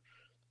together.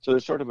 So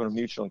there's sort of a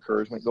mutual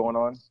encouragement going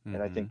on.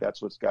 And I think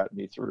that's what's gotten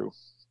me through.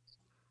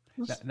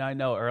 Now I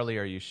know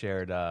earlier you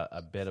shared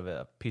a bit of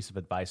a piece of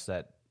advice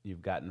that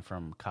you've gotten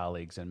from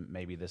colleagues, and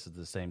maybe this is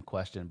the same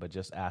question, but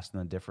just asked in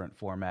a different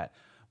format.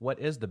 What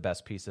is the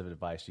best piece of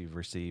advice you've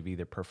received,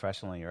 either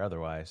professionally or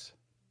otherwise?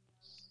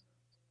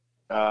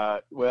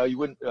 Well, you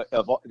wouldn't.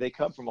 They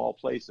come from all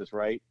places,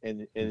 right?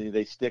 And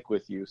they stick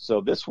with you.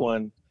 So this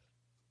one,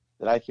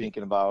 that I'm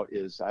thinking about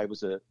is I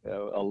was a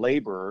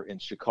laborer in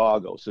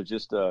Chicago. So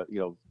just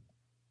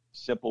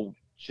simple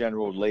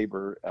general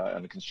labor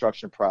on a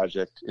construction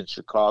project in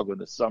Chicago in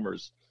the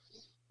summers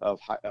of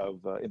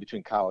in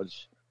between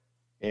college.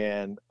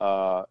 And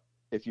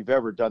if you've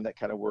ever done that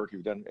kind of work,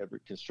 you've done every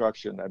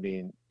construction. I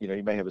mean,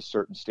 you may have a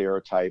certain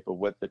stereotype of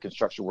what the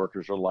construction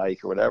workers are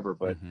like or whatever,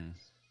 but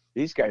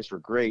these guys were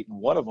great. And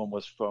one of them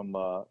was from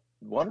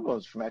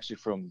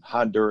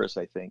Honduras,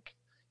 I think.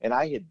 And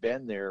I had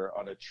been there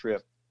on a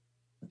trip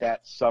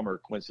that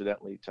summer,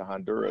 coincidentally, to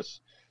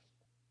Honduras.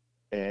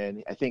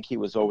 And I think he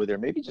was over there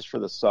maybe just for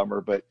the summer,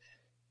 but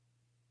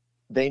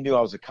they knew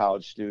I was a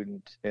college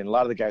student, and a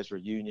lot of the guys were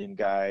union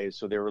guys,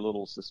 so they were a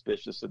little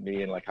suspicious of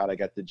me and like how'd I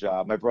got the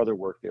job. My brother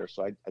worked there,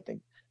 so I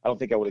don't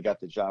think I would have got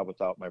the job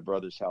without my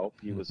brother's help.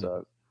 He was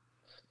a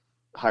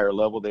higher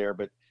level there,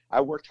 but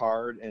I worked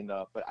hard, and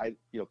but I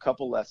a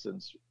couple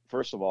lessons.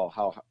 First of all,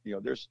 how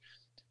there's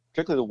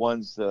particularly the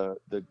ones the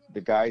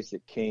guys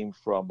that came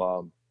from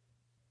out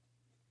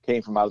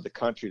of the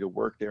country to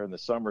work there in the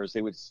summers.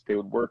 They would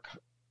work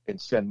and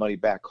send money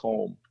back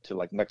home to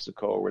like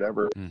Mexico or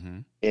whatever.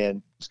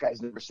 And those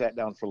guys never sat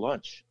down for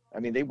lunch. I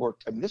mean, they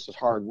worked. I mean, this was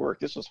hard work.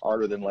 This was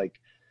harder than like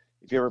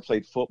if you ever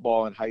played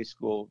football in high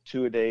school,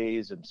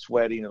 2-a-days and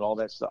sweating and all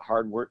that stuff,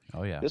 hard work.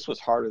 Oh yeah. This was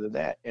harder than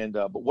that. And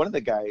but one of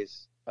the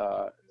guys,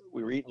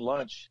 we were eating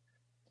lunch,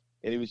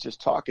 and he was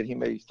just talking. He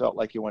maybe felt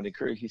like he wanted to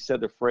encourage. He said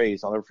the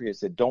phrase, I'll never forget. He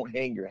said, "Don't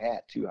hang your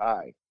hat too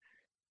high."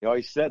 He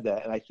always said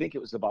that, and I think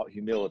it was about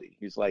humility.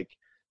 He's like,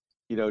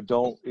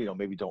 don't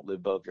maybe don't live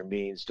above your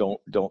means.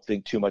 Don't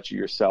think too much of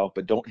yourself,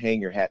 but don't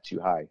hang your hat too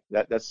high.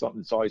 That's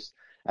something that's always.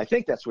 I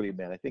think that's what he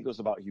meant. I think it was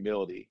about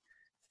humility,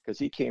 because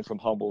he came from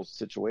humble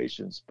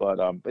situations. But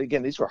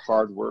again, these were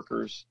hard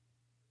workers,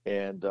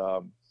 and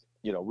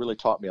really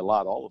taught me a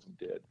lot. All of them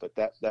did, but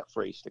that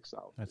phrase sticks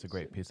out. That's a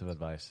great piece of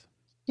advice.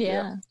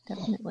 Yeah,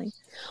 definitely.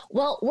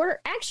 Well, we're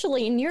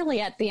actually nearly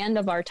at the end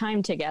of our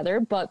time together,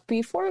 but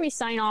before we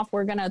sign off,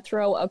 we're going to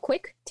throw a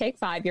quick Take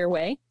 5 your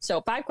way.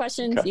 So 5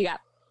 questions. Okay. You got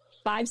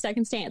 5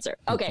 seconds to answer.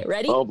 Okay,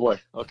 ready? Oh boy.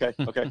 Okay.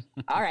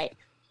 All right.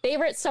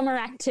 Favorite summer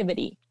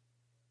activity?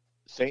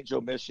 St.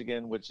 Joe,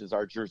 Michigan, which is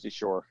our Jersey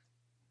Shore.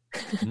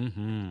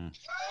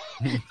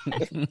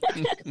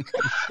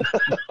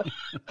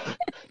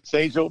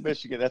 St. Joe,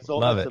 Michigan. That's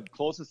the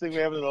closest thing we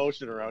have to the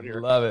ocean around here.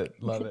 Love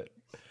it.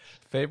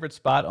 Favorite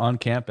spot on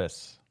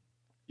campus?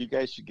 You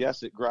guys should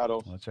guess it.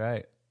 Grotto. That's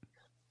right.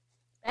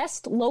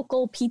 Best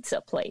local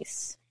pizza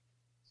place?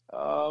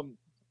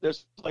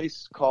 There's a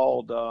place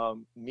called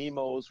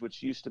Mimo's,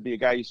 which used to be a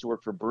guy who used to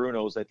work for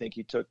Bruno's. I think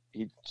he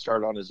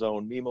started on his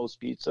own. Mimo's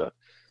Pizza.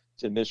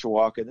 It's in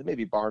Mishawaka. And then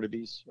maybe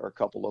Barnaby's or a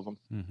couple of them.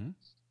 Mm-hmm.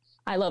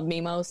 I love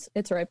Mimo's.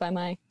 It's right by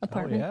my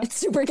apartment. Oh, yeah? It's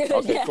super good.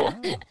 Okay, cool.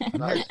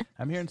 Nice.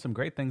 I'm hearing some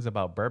great things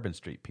about Bourbon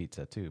Street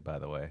Pizza, too, by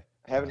the way.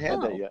 I haven't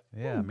had that yet.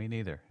 Yeah, me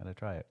neither. Gotta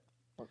try it.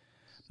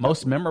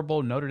 Most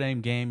memorable Notre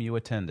Dame game you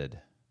attended?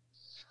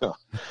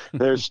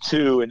 There's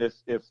 2. And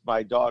if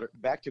my daughter,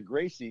 back to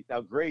Gracie.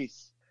 Now,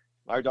 Grace,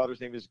 my daughter's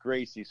name is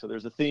Gracie, so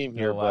there's a theme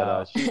here. Oh,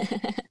 wow.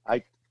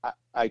 But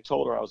I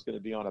told her I was going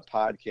to be on a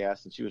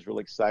podcast, and she was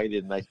really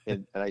excited.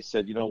 And I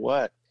said, you know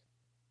what?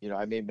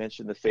 I may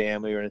mention the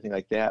family or anything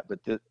like that, but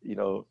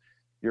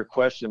your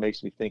question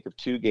makes me think of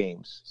 2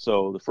 games.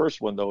 So the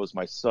first one, though, is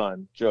my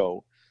son,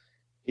 Joe.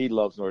 He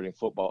loves Notre Dame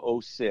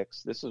football.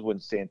 06. This is when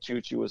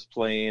Santucci was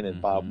playing and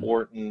Bob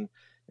Morton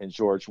and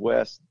George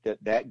West.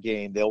 That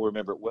game, they'll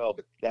remember it well,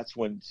 but that's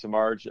when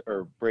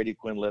Brady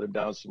Quinn let him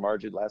down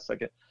Samardzija last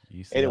second.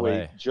 UCLA.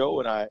 Anyway, Joe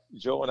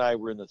and I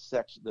were in the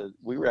section.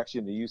 We were actually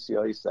in the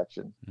UCLA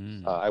section.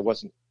 I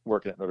wasn't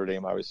working at Notre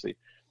Dame, obviously.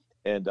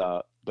 And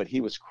but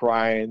he was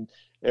crying.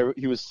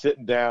 He was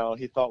sitting down.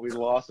 He thought we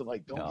lost. I'm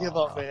like, don't give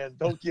up, man.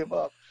 Don't give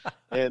up.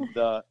 And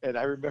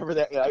I remember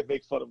that. And I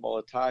make fun of him all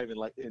the time.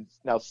 And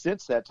now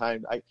since that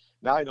time,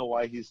 I know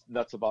why he's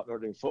nuts about Notre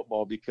Dame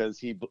football, because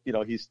he's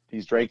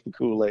drank the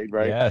Kool-Aid,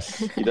 right? Yes.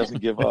 He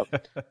doesn't give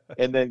up.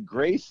 And then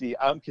Gracie,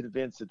 I'm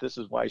convinced that this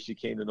is why she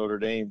came to Notre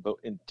Dame. But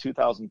in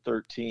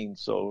 2013,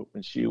 so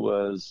when she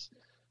was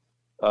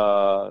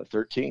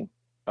 13,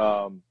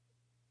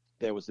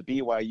 there was the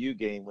BYU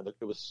game when it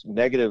was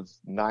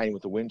 -9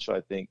 with the wind chill,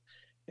 I think,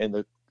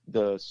 and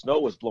the snow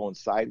was blowing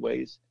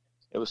sideways.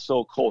 It was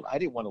so cold. I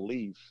didn't want to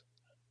leave.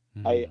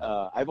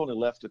 I've only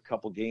left a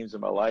couple games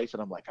in my life,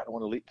 and I'm like, I don't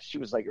want to leave. She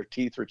was like, her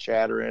teeth were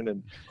chattering,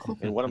 and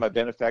one of my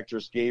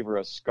benefactors gave her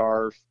a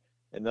scarf.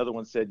 Another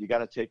one said, you got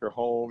to take her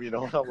home. And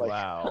I'm like,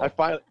 wow.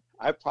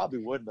 I probably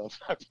wouldn't have.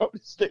 I probably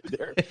stayed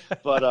there.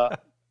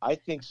 But I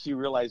think she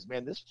realized,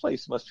 man, this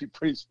place must be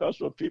pretty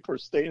special if people are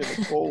staying in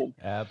the cold.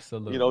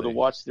 Absolutely. To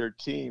watch their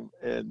team.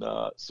 And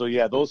so,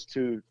 yeah, those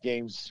 2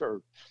 games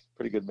are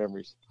pretty good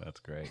memories. That's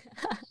great.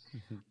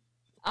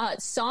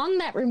 Song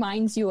that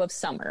reminds you of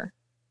summer?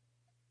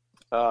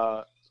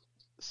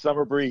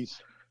 Summer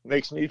Breeze.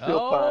 Makes me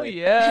feel fine. Oh,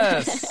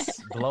 yes.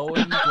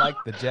 blowing like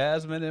the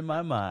jasmine in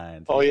my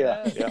mind. Oh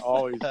yeah,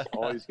 always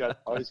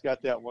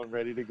got that one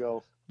ready to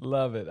go.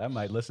 Love it. I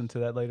might listen to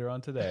that later on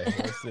today.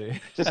 Let's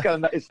see. Just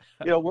kind of nice.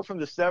 We're from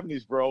the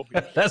 70s, bro.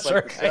 That's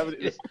like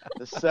right.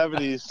 The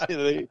 70s.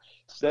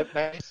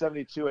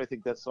 1972, I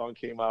think that song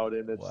came out,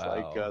 and it's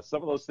Wow. like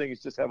some of those things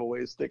just have a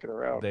way of sticking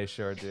around. They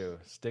sure do.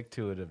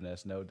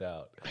 Stick-to-itiveness, no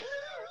doubt.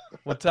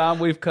 Well, Tom,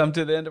 we've come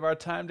to the end of our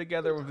time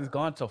together. We've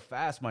gone so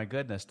fast. My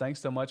goodness.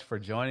 Thanks so much for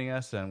joining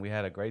us, and we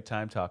had a great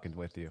time talking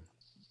with you.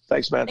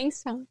 Thanks, man.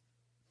 Thanks, Tom.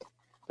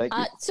 Thank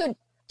you. So,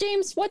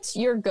 James, what's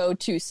your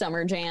go-to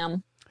summer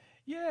jam?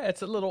 Yeah,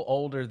 it's a little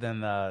older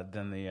than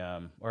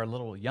the or a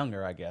little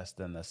younger, I guess,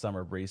 than the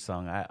Summer Breeze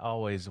song. I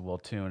always will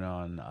turn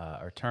on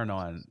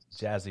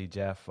Jazzy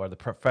Jeff or the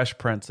Fresh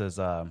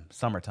Prince's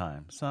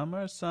 "Summertime."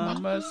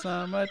 Summertime.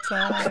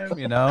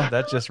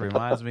 That just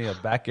reminds me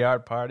of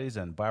backyard parties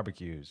and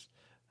barbecues.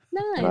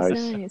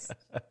 Nice.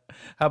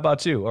 How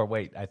about you? Or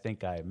wait, I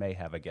think I may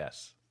have a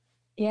guess.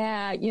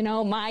 Yeah,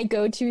 my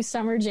go-to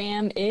summer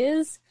jam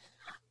is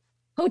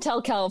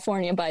Hotel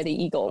California by the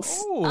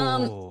Eagles.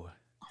 Oh.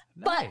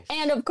 Nice.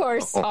 And of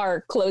course,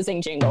 our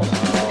closing jingle.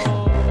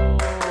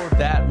 Oh,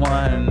 that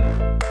one.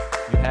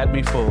 You had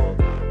me fooled.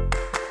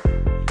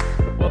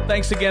 Well,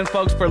 thanks again,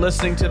 folks, for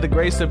listening to the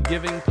Grace of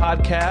Giving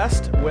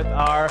podcast with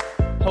our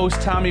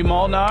host, Tommy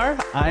Molnar.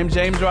 I'm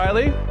James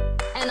Riley.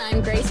 And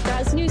I'm Grace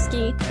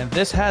Krasnewski. And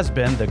this has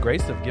been the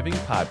Grace of Giving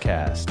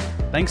podcast.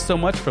 Thanks so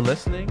much for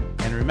listening.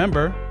 And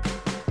remember,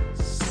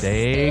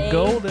 stay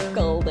golden.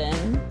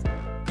 Golden.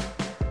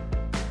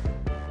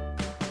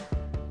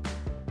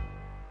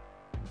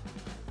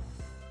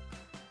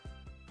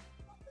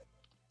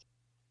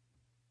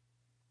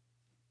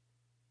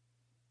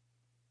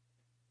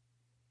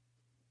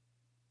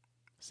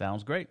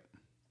 Sounds great.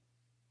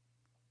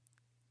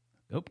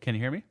 Oh, can you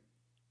hear me?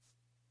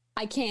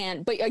 I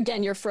can, but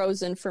again, you're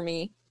frozen for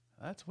me.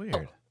 That's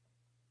weird.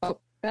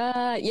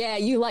 Yeah,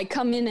 you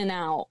come in and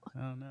out.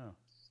 Oh no.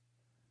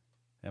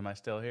 Am I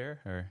still here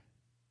or?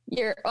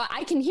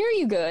 I can hear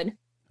you good.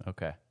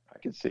 Okay. I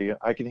can see you.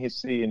 I can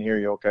see and hear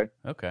you. Okay.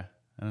 Okay.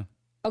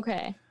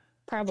 Okay.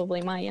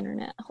 Probably my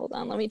internet. Hold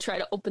on. Let me try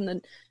to open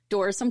the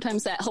door.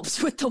 Sometimes that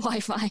helps with the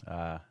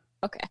Wi-Fi.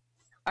 Okay.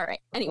 All right.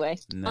 Anyway.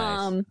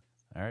 Nice.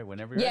 All right,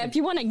 whenever you're ready. If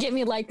you want to give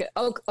me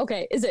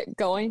okay, is it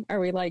going? Are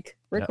we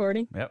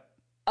recording? Yep.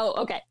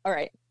 Oh, okay. All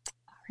right.